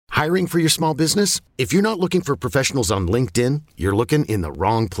Hiring for your small business? If you're not looking for professionals on LinkedIn, you're looking in the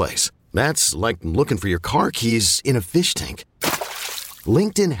wrong place. That's like looking for your car keys in a fish tank.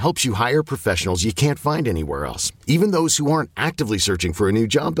 LinkedIn helps you hire professionals you can't find anywhere else, even those who aren't actively searching for a new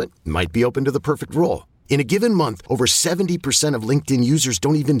job but might be open to the perfect role. In a given month, over 70% of LinkedIn users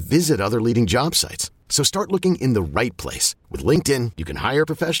don't even visit other leading job sites. So start looking in the right place. With LinkedIn, you can hire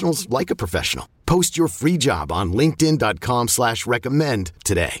professionals like a professional. Post your free job on linkedin.com/recommend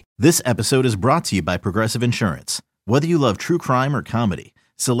today. This episode is brought to you by Progressive Insurance. Whether you love true crime or comedy,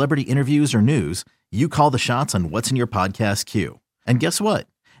 celebrity interviews or news, you call the shots on what's in your podcast queue. And guess what?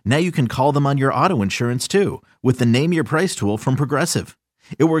 Now you can call them on your auto insurance too with the Name Your Price tool from Progressive.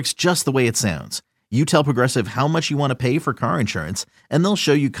 It works just the way it sounds. You tell Progressive how much you want to pay for car insurance, and they'll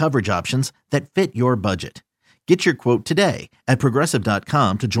show you coverage options that fit your budget. Get your quote today at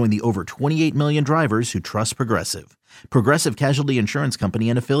Progressive.com to join the over 28 million drivers who trust Progressive. Progressive Casualty Insurance Company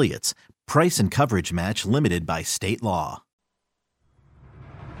and Affiliates. Price and coverage match limited by state law.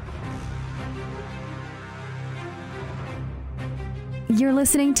 You're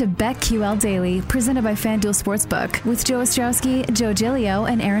listening to BetQL Daily, presented by FanDuel Sportsbook, with Joe Ostrowski, Joe Giglio,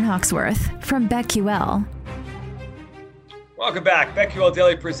 and Aaron Hawksworth from BetQL. Welcome back. BetQL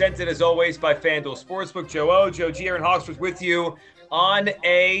Daily, presented as always by FanDuel Sportsbook. Joe O, Joe G, Aaron Hawksworth with you on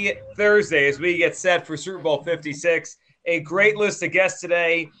a Thursday as we get set for Super Bowl 56. A great list of guests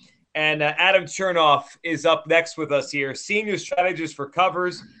today, and Adam Chernoff is up next with us here. Senior strategist for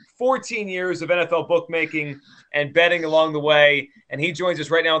Covers, 14 years of NFL bookmaking and betting along the way. And he joins us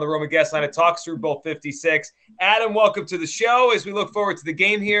right now on the Roman guest line to talk Super Bowl 56. Adam, welcome to the show as we look forward to the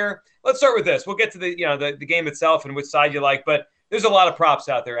game here. Let's start with this. We'll get to the game itself and which side you like, but there's a lot of props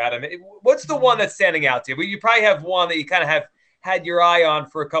out there, Adam. What's the one that's standing out to you? You probably have one that you kind of have had your eye on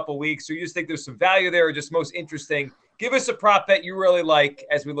for a couple weeks, or you just think there's some value there or just most interesting. Give us a prop that you really like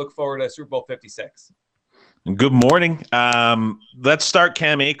as we look forward to Super Bowl 56. Good morning. Let's start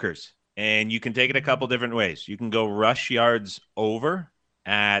Cam Akers, and you can take it a couple different ways. You can go rush yards over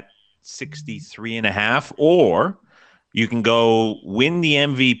at 63.5, or you can go win the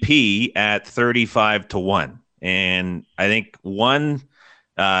MVP at 35-1. And I think one,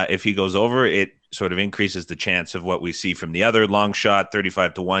 if he goes over, it sort of increases the chance of what we see from the other long shot,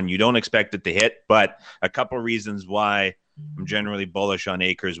 35-1. You don't expect it to hit, but a couple reasons why I'm generally bullish on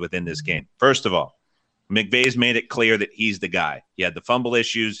Akers within this game. First of all, McVay's made it clear that he's the guy. He had the fumble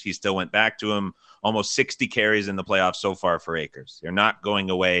issues. He still went back to him. Almost 60 carries in the playoffs so far for Akers. They're not going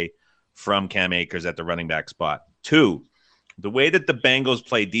away from Cam Akers at the running back spot. Two, the way that the Bengals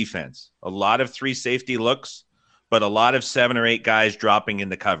play defense, a lot of 3 safety looks, but a lot of 7 or 8 guys dropping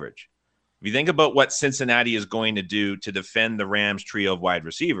into coverage. If you think about what Cincinnati is going to do to defend the Rams trio of wide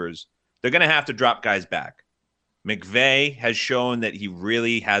receivers, they're going to have to drop guys back. McVay has shown that he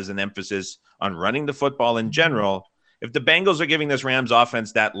really has an emphasis on running the football in general. If the Bengals are giving this Rams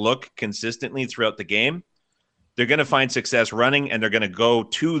offense that look consistently throughout the game, they're going to find success running, and they're going to go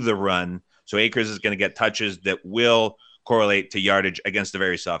to the run. So Akers is going to get touches that will correlate to yardage against a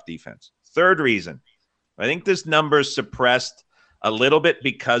very soft defense. Third reason, I think this number is suppressed a little bit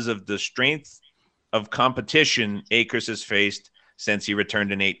because of the strength of competition Akers has faced since he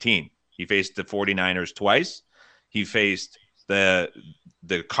returned in 18. He faced the 49ers twice. He faced the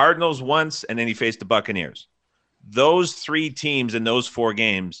Cardinals once, and then he faced the Buccaneers. Those 3 teams in those 4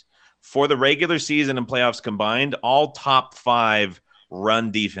 games, for the regular season and playoffs combined, all top 5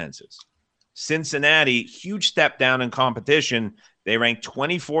 run defenses. Cincinnati, huge step down in competition. They ranked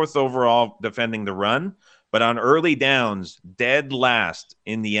 24th overall defending the run, but on early downs, dead last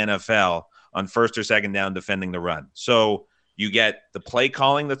in the NFL on first or second down defending the run. So you get the play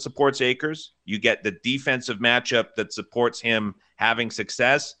calling that supports Akers. You get the defensive matchup that supports him having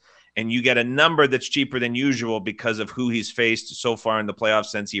success. And you get a number that's cheaper than usual because of who he's faced so far in the playoffs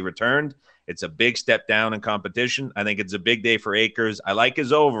since he returned. It's a big step down in competition. I think it's a big day for Akers. I like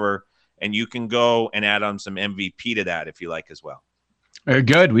his over, and you can go and add on some MVP to that if you like as well. Very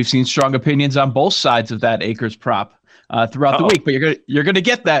good. We've seen strong opinions on both sides of that Akers prop throughout the week, but you're gonna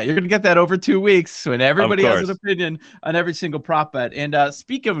get that. You're gonna get that over 2 weeks when everybody has an opinion on every single prop bet. And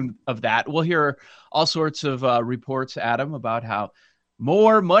speaking of that, we'll hear all sorts of reports, Adam, about how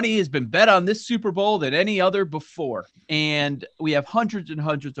more money has been bet on this Super Bowl than any other before. And we have hundreds and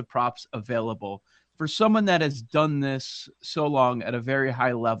hundreds of props available. For someone that has done this so long at a very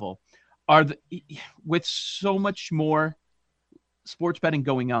high level, with so much more sports betting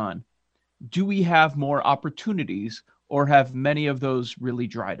going on, do we have more opportunities, or have many of those really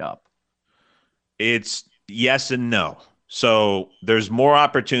dried up? It's yes and no. So there's more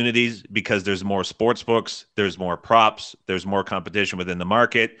opportunities because there's more sports books, there's more props, there's more competition within the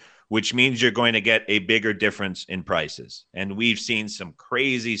market, which means you're going to get a bigger difference in prices. And we've seen some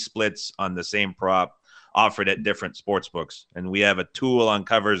crazy splits on the same prop offered at different sports books. And we have a tool on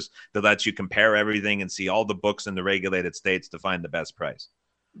Covers that lets you compare everything and see all the books in the regulated states to find the best price.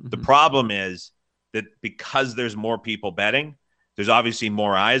 Mm-hmm. The problem is that because there's more people betting, there's obviously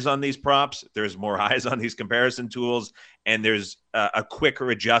more eyes on these props. There's more eyes on these comparison tools. And there's a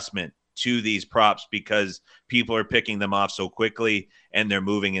quicker adjustment to these props because people are picking them off so quickly and they're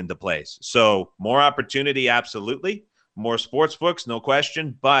moving into place. So more opportunity, absolutely. More sports books, no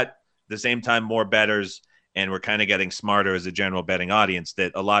question. But at the same time, more bettors. And we're kind of getting smarter as a general betting audience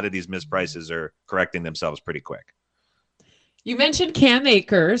that a lot of these misprices are correcting themselves pretty quick. You mentioned Cam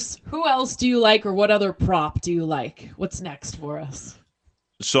Akers. Who else do you like, or what other prop do you like? What's next for us?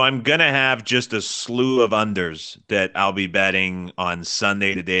 So I'm going to have just a slew of unders that I'll be betting on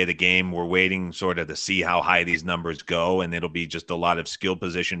Sunday, the day of the game. We're waiting sort of to see how high these numbers go, and it'll be just a lot of skill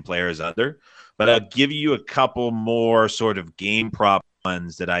position players under. But I'll give you a couple more sort of game prop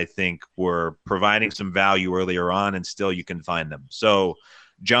ones that I think were providing some value earlier on, and still you can find them. So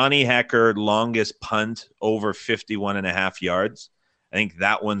Johnny Hekker, longest punt over 51.5 yards. I think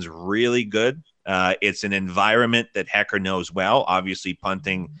that one's really good. It's an environment that Hekker knows well, obviously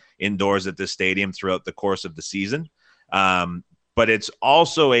punting indoors at the stadium throughout the course of the season. But it's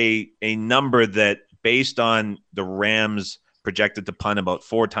also a number that, based on the Rams projected to punt about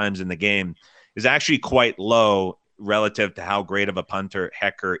 4 times in the game, is actually quite low relative to how great of a punter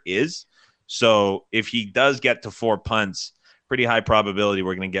Hekker is. So if he does get to 4 punts, pretty high probability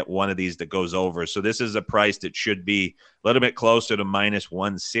we're going to get one of these that goes over. So this is a price that should be a little bit closer to minus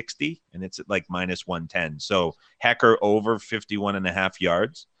 160, and it's at like minus 110. So Hekker over 51.5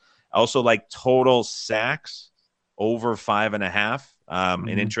 yards. I also like total sacks over 5.5. An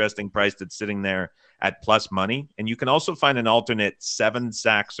interesting price that's sitting there at plus money. And you can also find an alternate 7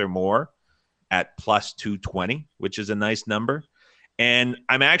 sacks or more at plus 220, which is a nice number. And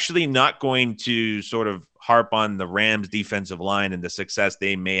I'm actually not going to sort of harp on the Rams defensive line and the success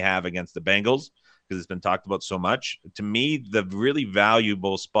they may have against the Bengals because it's been talked about so much. To me, the really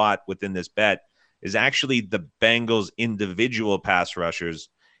valuable spot within this bet is actually the Bengals individual pass rushers,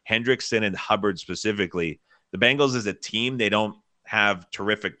 Hendrickson and Hubbard specifically. The Bengals as a team, they don't have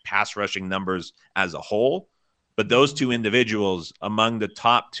terrific pass rushing numbers as a whole, but those 2 individuals among the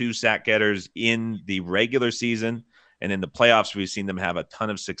top 2 sack getters in the regular season, and in the playoffs, we've seen them have a ton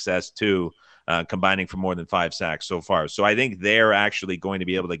of success too, combining for more than 5 sacks so far. So I think they're actually going to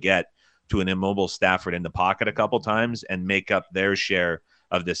be able to get to an immobile Stafford in the pocket a couple times and make up their share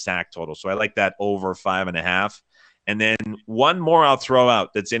of the sack total. So I like that over 5.5. And then one more I'll throw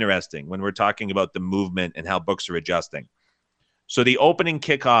out that's interesting when we're talking about the movement and how books are adjusting. So the opening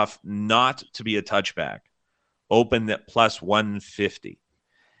kickoff not to be a touchback opened at plus 150.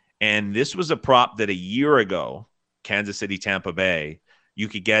 And this was a prop that a year ago, Kansas City, Tampa Bay, you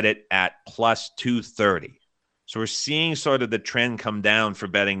could get it at plus 230. So we're seeing sort of the trend come down for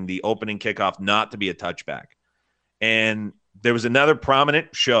betting the opening kickoff not to be a touchback. And there was another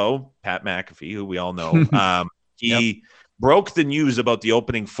prominent show, Pat McAfee, who we all know. He broke the news about the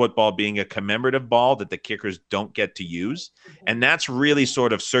opening football being a commemorative ball that the kickers don't get to use. And that's really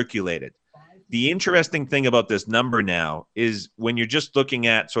sort of circulated. The interesting thing about this number now is when you're just looking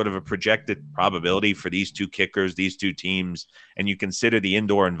at sort of a projected probability for these 2 kickers, these 2 teams, and you consider the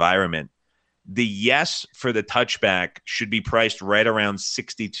indoor environment, the yes for the touchback should be priced right around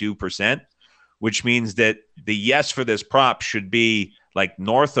 62%, which means that the yes for this prop should be like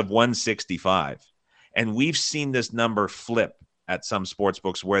north of 165. And we've seen this number flip at some sports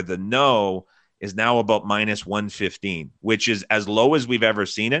books where the no is now about minus 115, which is as low as we've ever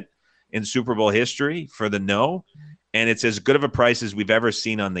seen it in Super Bowl history for the no, and it's as good of a price as we've ever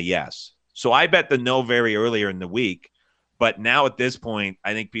seen on the yes. So I bet the no very earlier in the week, but now at this point,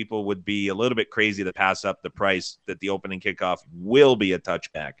 I think people would be a little bit crazy to pass up the price that the opening kickoff will be a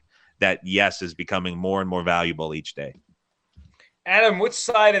touchback. That yes is becoming more and more valuable each day. Adam, which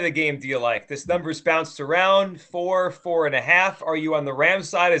side of the game do you like? This number's bounced around 4, 4.5. Are you on the Rams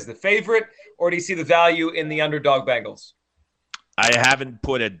side as the favorite, or do you see the value in the underdog Bengals? I haven't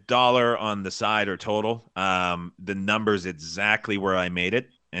put $1 on the side or total. The number's exactly where I made it.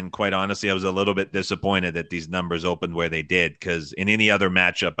 And quite honestly, I was a little bit disappointed that these numbers opened where they did, because in any other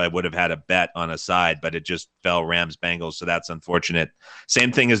matchup, I would have had a bet on a side, but it just fell Rams-Bengals, so that's unfortunate.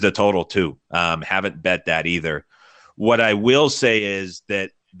 Same thing as the total, too. Haven't bet that either. What I will say is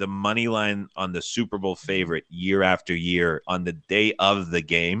that the money line on the Super Bowl favorite year after year on the day of the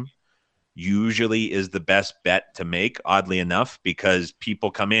game usually is the best bet to make, oddly enough, because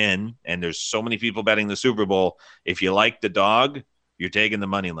people come in and there's so many people betting the Super Bowl. If you like the dog, you're taking the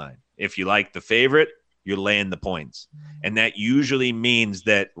money line. If you like the favorite, you're laying the points. And that usually means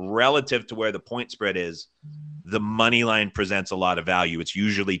that relative to where the point spread is, the money line presents a lot of value. It's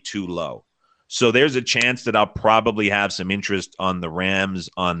usually too low. So there's a chance that I'll probably have some interest on the Rams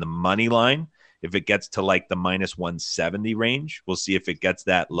on the money line. If it gets to like the minus 170 range, we'll see if it gets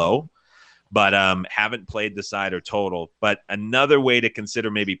that low. But haven't played the side or total. But another way to consider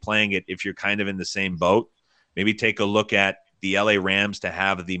maybe playing it, if you're kind of in the same boat, maybe take a look at the LA Rams to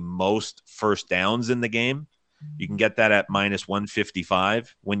have the most first downs in the game. You can get that at minus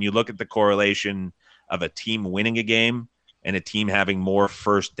 155. When you look at the correlation of a team winning a game and a team having more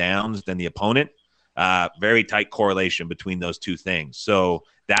first downs than the opponent, very tight correlation between those two things. So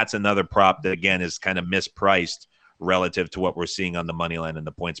that's another prop that, again, is kind of mispriced relative to what we're seeing on the money line and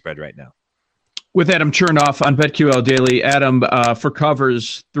the point spread right now. With Adam Chernoff on BetQL Daily. Adam, for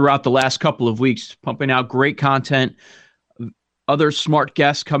covers throughout the last couple of weeks, pumping out great content, other smart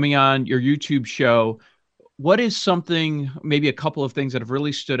guests coming on your YouTube show. What is something, maybe a couple of things that have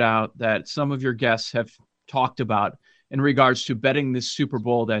really stood out that some of your guests have talked about in regards to betting this Super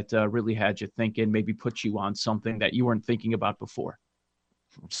Bowl that really had you thinking, maybe put you on something that you weren't thinking about before?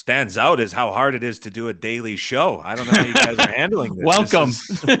 Stands out is how hard it is to do a daily show. I don't know how you guys are handling this. Welcome.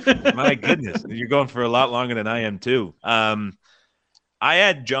 My goodness. You're going for a lot longer than I am too. I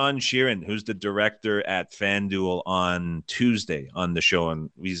had John Sheeran, who's the director at FanDuel, on Tuesday on the show, and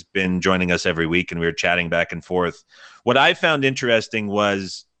he's been joining us every week, and we were chatting back and forth. What I found interesting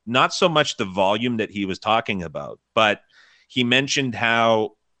was not so much the volume that he was talking about, but he mentioned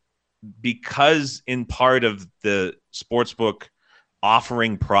how, because in part of the sportsbook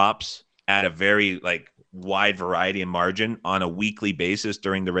offering props at a very wide variety and margin on a weekly basis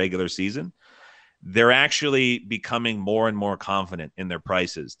during the regular season, they're actually becoming more and more confident in their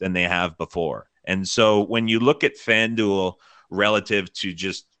prices than they have before. And so when you look at FanDuel relative to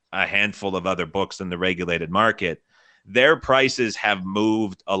just a handful of other books in the regulated market, their prices have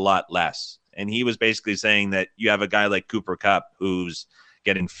moved a lot less. And he was basically saying that you have a guy like Cooper Kupp who's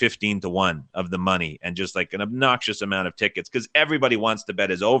getting 15-1 of the money and just like an obnoxious amount of tickets because everybody wants to bet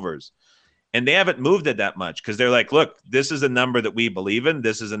his overs. And they haven't moved it that much because they're like, look, this is a number that we believe in.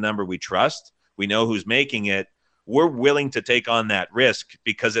 This is a number we trust. We know who's making it. We're willing to take on that risk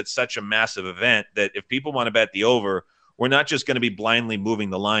because it's such a massive event that if people want to bet the over, we're not just going to be blindly moving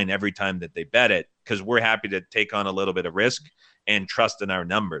the line every time that they bet it because we're happy to take on a little bit of risk and trust in our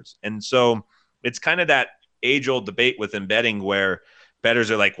numbers. And so it's kind of that age-old debate within betting where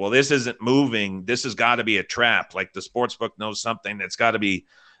bettors are like, well, this isn't moving. This has got to be a trap. Like the sportsbook knows something that's got to be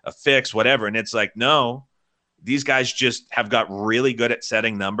a fix, whatever. And it's like, no, these guys just have got really good at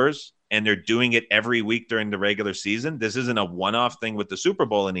setting numbers and they're doing it every week during the regular season. This isn't a one-off thing with the Super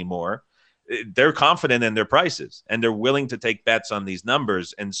Bowl anymore. They're confident in their prices and they're willing to take bets on these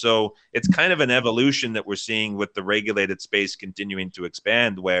numbers. And so it's kind of an evolution that we're seeing with the regulated space continuing to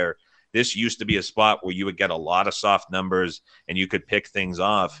expand, where this used to be a spot where you would get a lot of soft numbers and you could pick things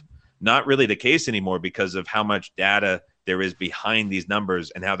off. Not really the case anymore because of how much data there is behind these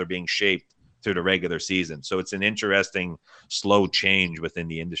numbers and how they're being shaped through the regular season. So it's an interesting, slow change within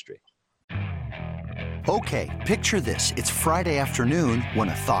the industry. Okay, picture this. It's Friday afternoon when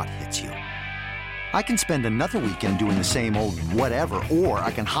a thought hits you. I can spend another weekend doing the same old whatever, or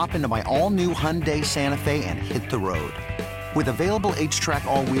I can hop into my all-new Hyundai Santa Fe and hit the road. With available H-Track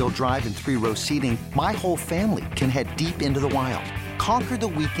all-wheel drive and 3-row seating, my whole family can head deep into the wild. Conquer the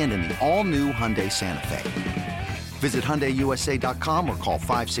weekend in the all-new Hyundai Santa Fe. Visit HyundaiUSA.com or call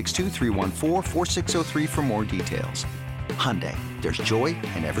 562-314-4603 for more details. Hyundai, there's joy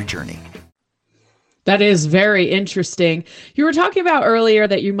in every journey. That is very interesting. You were talking about earlier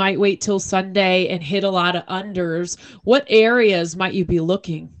that you might wait till Sunday and hit a lot of unders. What areas might you be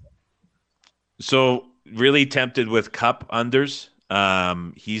looking? So really tempted with Kupp unders.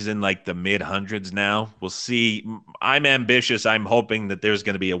 He's in like the mid hundreds now. We'll see. I'm ambitious. I'm hoping that there's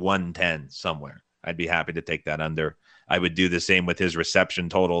going to be a 110 somewhere. I'd be happy to take that under. I would do the same with his reception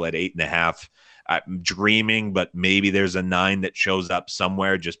total at 8.5. I'm dreaming, but maybe there's a 9 that shows up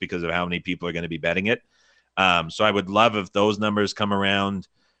somewhere just because of how many people are going to be betting it. So I would love if those numbers come around.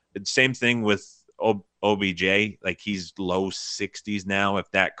 Same thing with OBJ. Like he's low 60s now. If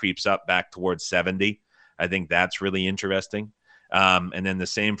that creeps up back towards 70, I think that's really interesting. And then the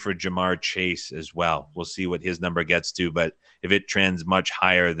same for Jamar Chase as well. We'll see what his number gets to, but if it trends much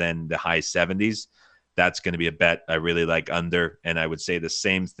higher than the high 70s, that's going to be a bet I really like under. And I would say the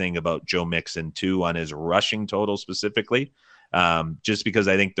same thing about Joe Mixon too on his rushing total specifically. just because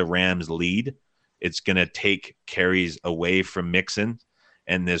I think the Rams lead. It's going to take carries away from Mixon.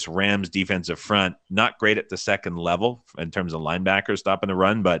 And this Rams defensive front, not great at the second level in terms of linebackers stopping the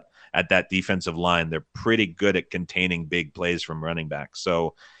run, but at that defensive line, they're pretty good at containing big plays from running backs.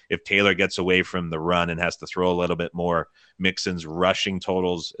 So if Taylor gets away from the run and has to throw a little bit more, Mixon's rushing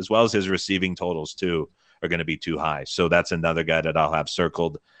totals, as well as his receiving totals too, are going to be too high. So that's another guy that I'll have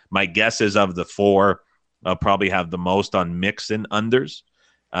circled. My guess is of the four, I'll probably have the most on Mixon unders.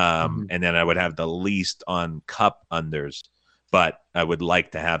 And then I would have the least on Cup unders. But I would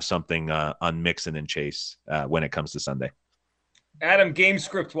like to have something on Mixon and Chase when it comes to Sunday. Adam, game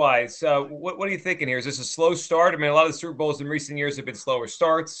script wise, what are you thinking here? Is this a slow start? I mean, a lot of the Super Bowls in recent years have been slower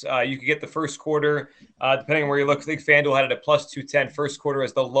starts. You could get the first quarter, depending on where you look. I think FanDuel had it at plus 210, first quarter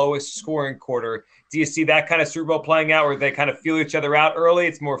as the lowest scoring quarter. Do you see that kind of Super Bowl playing out where they kind of feel each other out early?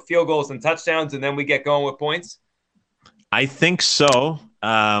 It's more field goals than touchdowns, and then we get going with points? I think so.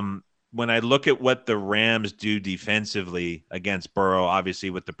 When I look at what the Rams do defensively against Burrow, obviously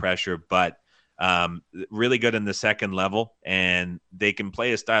with the pressure, but really good in the second level, and they can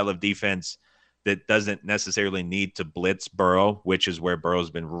play a style of defense that doesn't necessarily need to blitz Burrow, which is where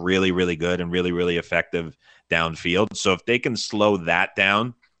Burrow's been really, really good and really, really effective downfield. So if they can slow that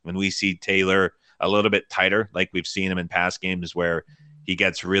down, when we see Taylor a little bit tighter, like we've seen him in past games where he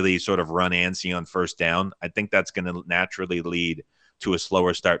gets really sort of run antsy on first down, I think that's going to naturally lead to a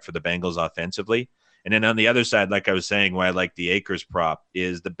slower start for the Bengals offensively. And then on the other side, like I was saying, why I like the Akers prop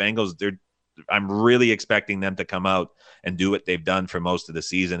is the Bengals, I'm really expecting them to come out and do what they've done for most of the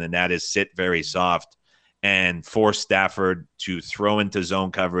season, and that is sit very soft and force Stafford to throw into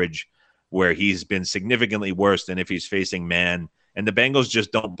zone coverage where he's been significantly worse than if he's facing man. And the Bengals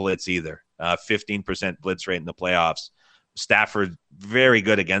just don't blitz either. 15% blitz rate in the playoffs. Stafford, very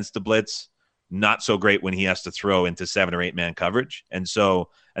good against the blitz. Not so great when he has to throw into 7 or 8 man coverage. And so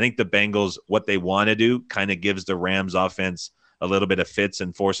I think the Bengals, what they want to do kind of gives the Rams offense a little bit of fits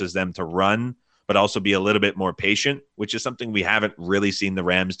and forces them to run, but also be a little bit more patient, which is something we haven't really seen the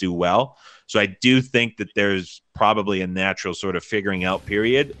Rams do well. So I do think that there's probably a natural sort of figuring out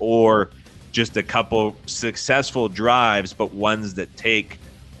period, or just a couple successful drives, but ones that take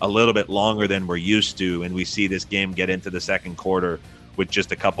a little bit longer than we're used to. And we see this game get into the second quarter with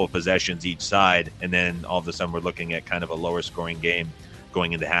just a couple of possessions each side. And then all of a sudden we're looking at kind of a lower scoring game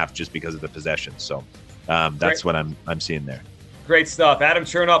going into half just because of the possessions. So that's what I'm seeing there. Great stuff. Adam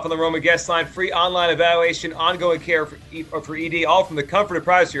Chernoff on the Roma guest line. Free online evaluation, ongoing care for ED, all from the comfort and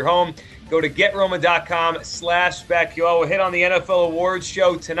privacy of your home. Go to GetRoma.com/BetQL. We'll hit on the NFL Awards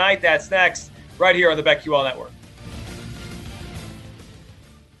show tonight. That's next, right here on the BetQL Network.